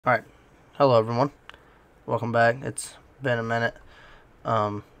Alright, hello everyone, welcome back. It's been a minute.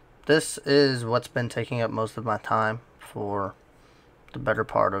 This is what's been taking up most of my time for the better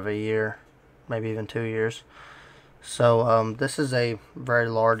part of a year, maybe even 2 years. So this is a very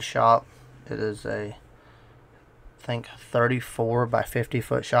large shop. It is I think 34 by 50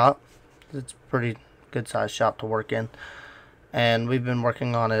 foot shop. It's a pretty good sized shop to work in, and we've been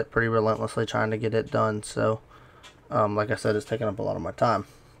working on it pretty relentlessly trying to get it done. So like I said, it's taking up a lot of my time.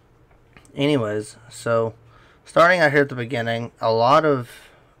 Anyways, so starting out here at the beginning, a lot of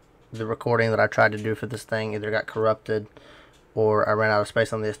the recording that I tried to do for this thing either got corrupted or I ran out of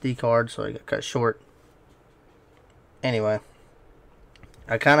space on the SD card, so it got cut short. Anyway,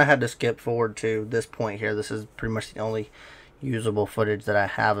 I kind of had to skip forward to this point here. This is pretty much the only usable footage that I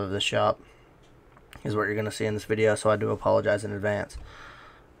have of the shop, is what you're going to see in this video, so I do apologize in advance.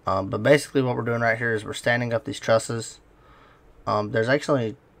 But basically what we're doing right here is we're standing up these trusses. There's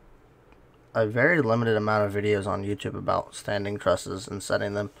actually a very limited amount of videos on YouTube about standing trusses and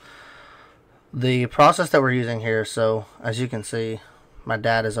setting them. The process that we're using here, so as you can see, my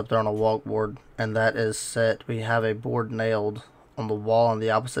dad is up there on a walk board, and that is set. We have a board nailed on the wall on the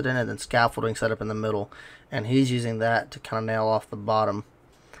opposite end and then scaffolding set up in the middle, and he's using that to kind of nail off the bottom.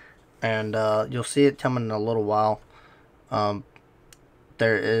 And you'll see it coming in a little while.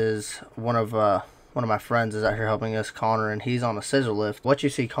 There is one of my friends is out here helping us, Connor, and he's on a scissor lift. What you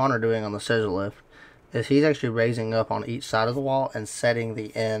see Connor doing on the scissor lift is he's actually raising up on each side of the wall and setting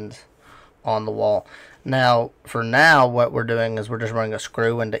the end on the wall. Now, for now, what we're doing is we're just running a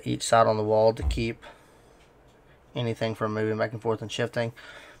screw into each side on the wall to keep anything from moving back and forth and shifting.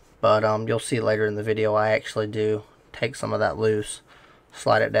 But you'll see later in the video I actually do take some of that loose,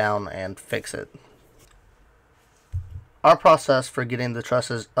 slide it down, and fix it. Our process for getting the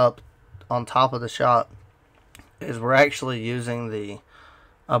trusses up on top of the shop is we're actually using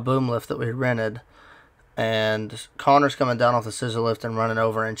a boom lift that we rented, and Connor's coming down off the scissor lift and running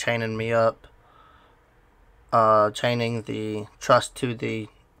over and chaining me up, chaining the truss to the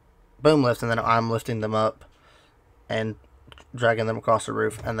boom lift, and then I'm lifting them up and dragging them across the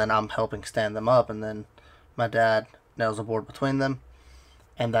roof, and then I'm helping stand them up, and then my dad nails a board between them,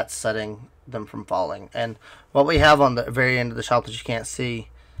 and that's setting them from falling. And what we have on the very end of the shop that you can't see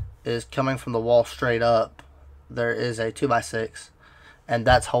is coming from the wall straight up. There is a 2x6, and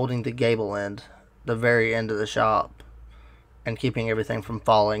that's holding the gable end, the very end of the shop, and keeping everything from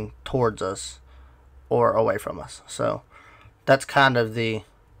falling towards us or away from us. So that's kind of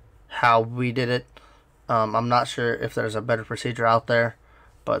how we did it. I'm not sure if there's a better procedure out there,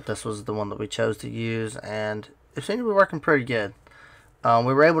 but this was the one that we chose to use, and it seemed to be working pretty good.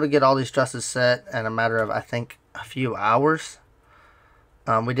 We were able to get all these trusses set in a matter of, I think, a few hours.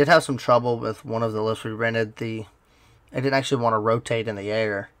 We did have some trouble with one of the lifts we rented. It didn't actually want to rotate in the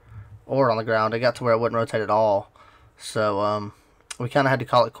air or on the ground. It got to where it wouldn't rotate at all. So we kind of had to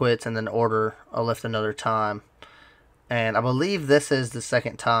call it quits and then order a lift another time. And I believe this is the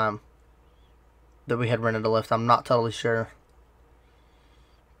second time that we had rented a lift. I'm not totally sure.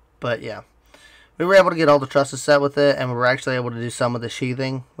 But yeah, we were able to get all the trusses set with it, and we were actually able to do some of the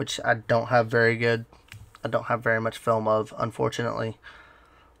sheathing, which I don't have very much film of, unfortunately.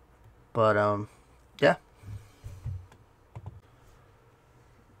 But yeah.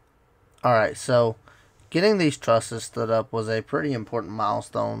 Alright, so getting these trusses stood up was a pretty important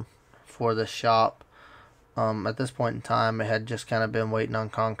milestone for the shop. At this point in time, it had just kind of been waiting on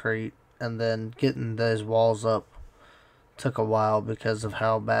concrete, and then getting those walls up took a while because of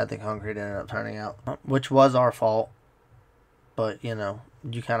how bad the concrete ended up turning out, which was our fault. But you know,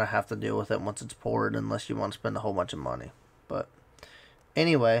 you kind of have to deal with it once it's poured, unless you want to spend a whole bunch of money. But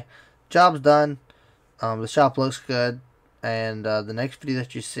anyway, job's done. The shop looks good, and the next video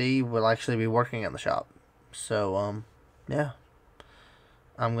that you see will actually be working in the shop. So yeah,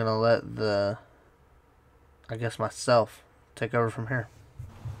 I'm gonna let myself take over from here.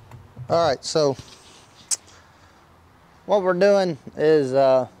 Alright, so what we're doing is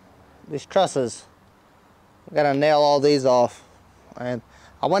these trusses, we gotta nail all these off. And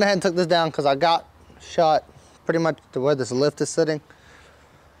I went ahead and took this down because I got shot pretty much to where this lift is sitting.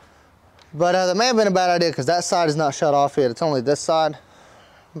 But that may have been a bad idea because that side is not shut off yet. It's only this side.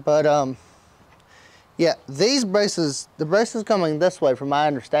 But yeah, these braces, the braces coming this way from my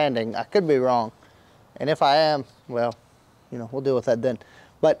understanding. I could be wrong. And if I am, well, you know, we'll deal with that then.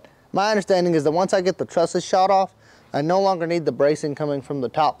 But my understanding is that once I get the trusses shot off, I no longer need the bracing coming from the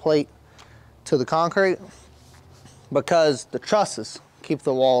top plate to the concrete, because the trusses keep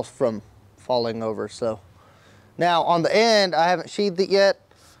the walls from falling over. So now on the end, I haven't sheathed it yet,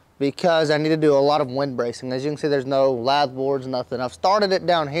 because I need to do a lot of wind bracing. As you can see, there's no lath boards, nothing. I've started it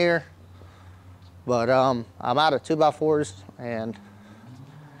down here, but I'm out of 2x4s, and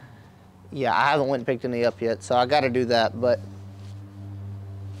yeah, I haven't went and picked any up yet, so I got to do that. But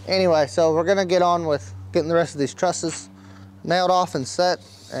anyway, so we're gonna get on with getting the rest of these trusses nailed off and set,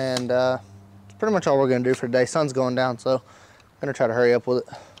 and it's pretty much all we're gonna do for today. Sun's going down, so I'm gonna try to hurry up with it.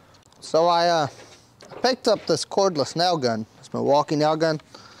 So I picked up this cordless nail gun, this Milwaukee nail gun,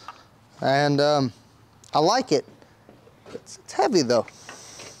 and I like it. It's heavy though.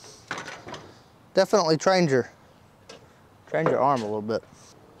 Definitely trains your arm a little bit.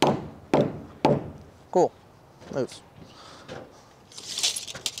 Cool. Moves.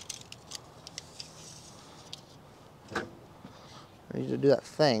 I need to do that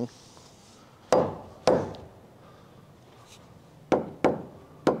thing.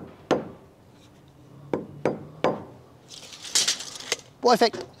 Boy,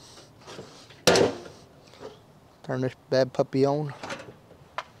 fake. Turn this bad puppy on.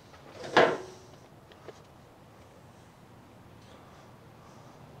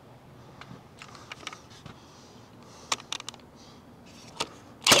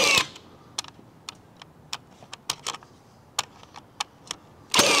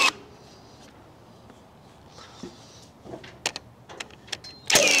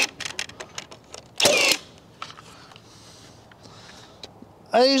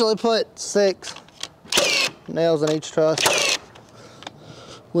 I usually put 6 nails in each truss,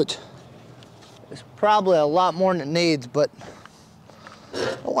 which is probably a lot more than it needs, but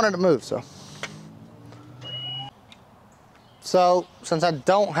I wanted to move, so. So, since I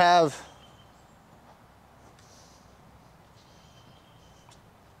don't have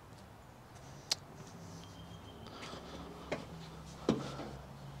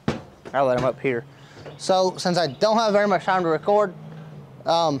I'll let him up here. So, since I don't have very much time to record,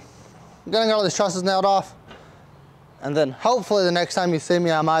 I'm gonna get all these trusses nailed off, and then hopefully the next time you see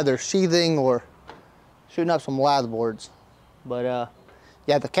me, I'm either sheathing or shooting up some lath boards. But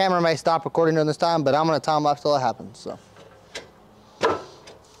yeah, the camera may stop recording during this time, but I'm gonna time lapse till it happens. So.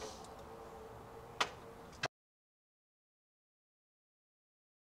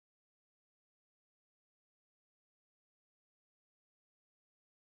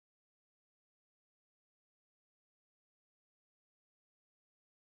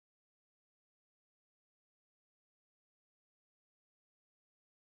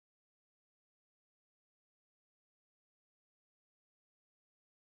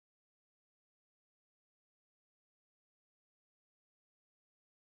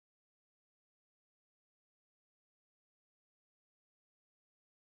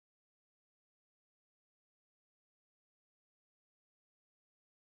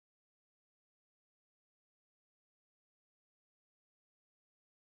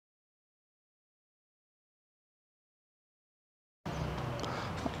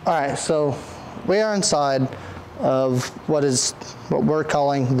 All right, so we are inside of what we're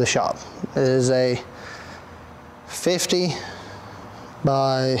calling the shop. It is a 50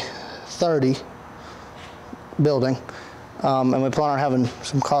 by 30 building, and we plan on having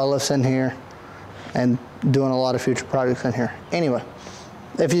some car lifts in here and doing a lot of future projects in here. Anyway,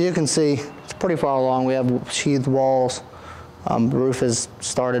 if you can see, it's pretty far along. We have sheathed walls. The roof is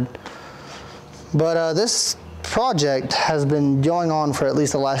started, but this project has been going on for at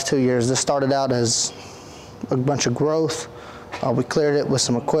least the last 2 years. This started out as a bunch of growth. We cleared it with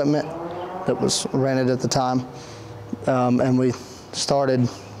some equipment that was rented at the time, and we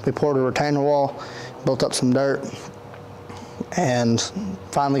poured a retainer wall, built up some dirt, and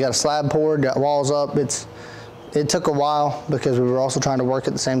finally got a slab poured, got walls up. It took a while because we were also trying to work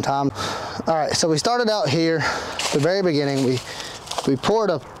at the same time. All right, so we started out here, the very beginning. We poured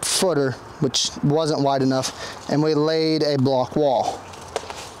a footer, which wasn't wide enough, and we laid a block wall.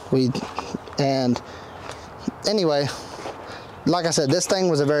 And anyway, like I said, this thing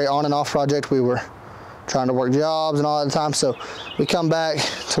was a very on and off project. We were trying to work jobs and all that time, so we come back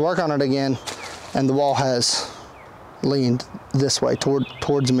to work on it again, and the wall has leaned this way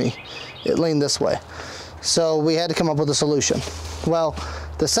towards me. It leaned this way. So we had to come up with a solution. Well,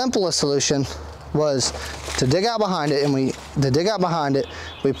 the simplest solution was to dig out behind it, and we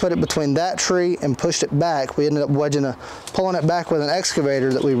put it between that tree and pushed it back. We ended up pulling it back with an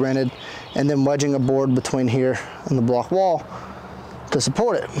excavator that we rented, and then wedging a board between here and the block wall to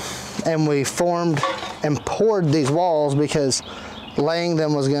support it. And we formed and poured these walls because laying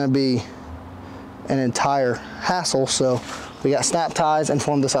them was going to be an entire hassle. So we got snap ties and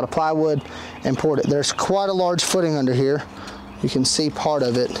formed this out of plywood and poured it. There's quite a large footing under here. You can see part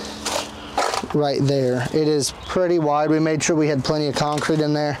of it right there. It is pretty wide. We made sure we had plenty of concrete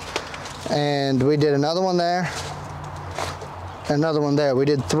in there. And we did another one there, another one there. We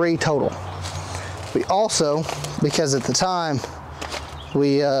did 3 total. We also, because at the time,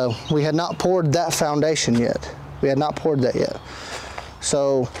 we had not poured that foundation yet. We had not poured that yet.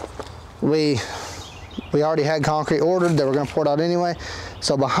 So we already had concrete ordered that we're gonna pour it out anyway.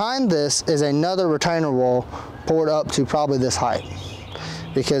 So behind this is another retainer wall poured up to probably this height,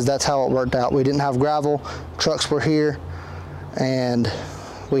 because that's how it worked out. We didn't have gravel, trucks were here, and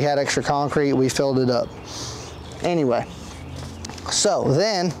we had extra concrete, we filled it up. Anyway, so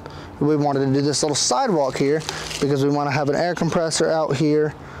then we wanted to do this little sidewalk here because we want to have an air compressor out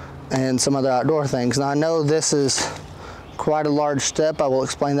here and some other outdoor things. Now I know this is quite a large step. I will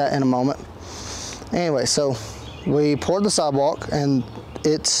explain that in a moment. Anyway, so we poured the sidewalk and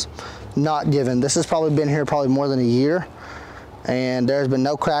it's not given. This has probably been here probably more than a year, and there's been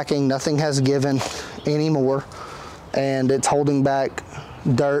no cracking, nothing has given anymore, and it's holding back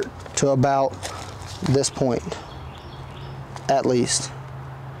dirt to about this point at least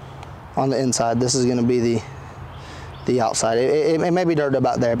on the inside. This is going to be the outside. It may be dirt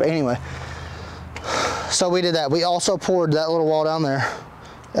about there, but anyway, so we did that. We also poured that little wall down there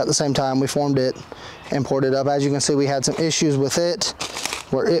at the same time. We formed it and poured it up. As you can see, we had some issues with it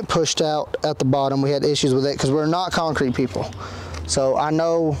where it pushed out at the bottom. We had issues with it because we're not concrete people. So I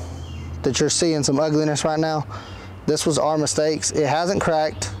know that you're seeing some ugliness right now. This was our mistakes. It hasn't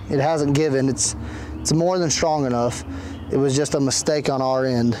cracked, it hasn't given. It's more than strong enough. It was just a mistake on our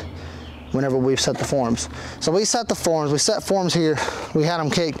end whenever we've set the forms. So we set the forms, we set forms here, we had them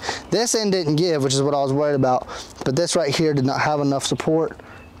caked. This end didn't give, which is what I was worried about, but this right here did not have enough support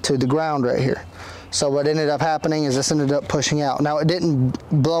to the ground right here. So what ended up happening is this ended up pushing out. Now it didn't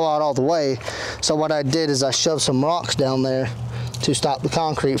blow out all the way, so what I did is I shoved some rocks down there to stop the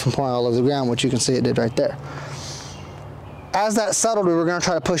concrete from pouring all over the ground, which you can see it did right there. As that settled, we were gonna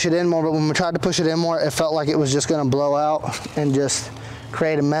try to push it in more, but when we tried to push it in more, it felt like it was just gonna blow out and just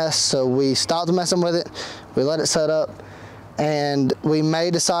create a mess. So we stopped messing with it, we let it set up, and we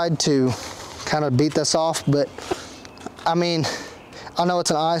may decide to kind of beat this off, but I mean, I know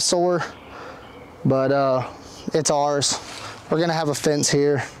it's an eyesore, but it's ours. We're gonna have a fence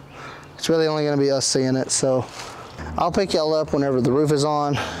here. It's really only gonna be us seeing it, so I'll pick y'all up whenever the roof is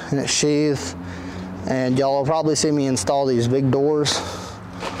on and it's sheathed, and y'all will probably see me install these big doors,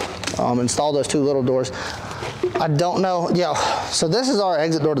 install those 2 little doors. I don't know, yeah, so this is our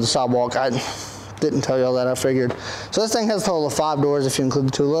exit door to the sidewalk. I didn't tell y'all that, I figured. So this thing has a total of 5 doors if you include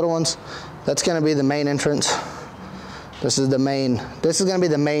the 2 little ones. That's gonna be the main entrance. This is gonna be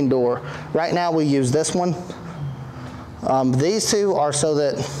the main door. Right now we use this one. These 2 are so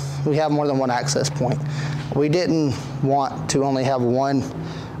that we have more than one access point. We didn't want to only have one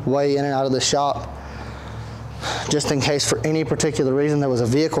way in and out of the shop, just in case for any particular reason there was a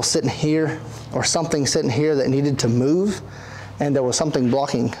vehicle sitting here or something sitting here that needed to move and there was something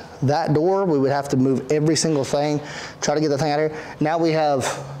blocking that door. We would have to move every single thing, try to get the thing out of here. Now we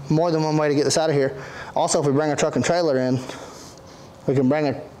have more than one way to get this out of here. Also, if we bring a truck and trailer in, we can bring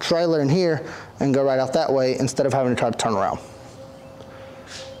a trailer in here and go right out that way instead of having to try to turn around.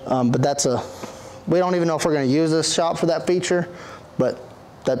 But we don't even know if we're going to use this shop for that feature, but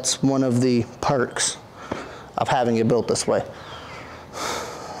that's one of the perks of having it built this way.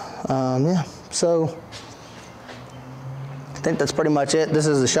 Yeah, so I think that's pretty much it. This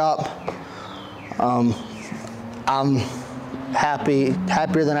is the shop. I'm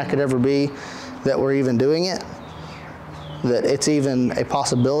happier than I could ever be that we're even doing it, that it's even a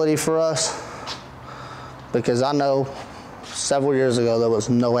possibility for us, because I know several years ago there was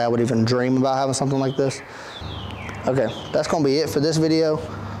no way I would even dream about having something like this. Okay, that's gonna be it for this video.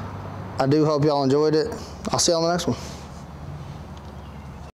 I do hope y'all enjoyed it. I'll see you on the next one.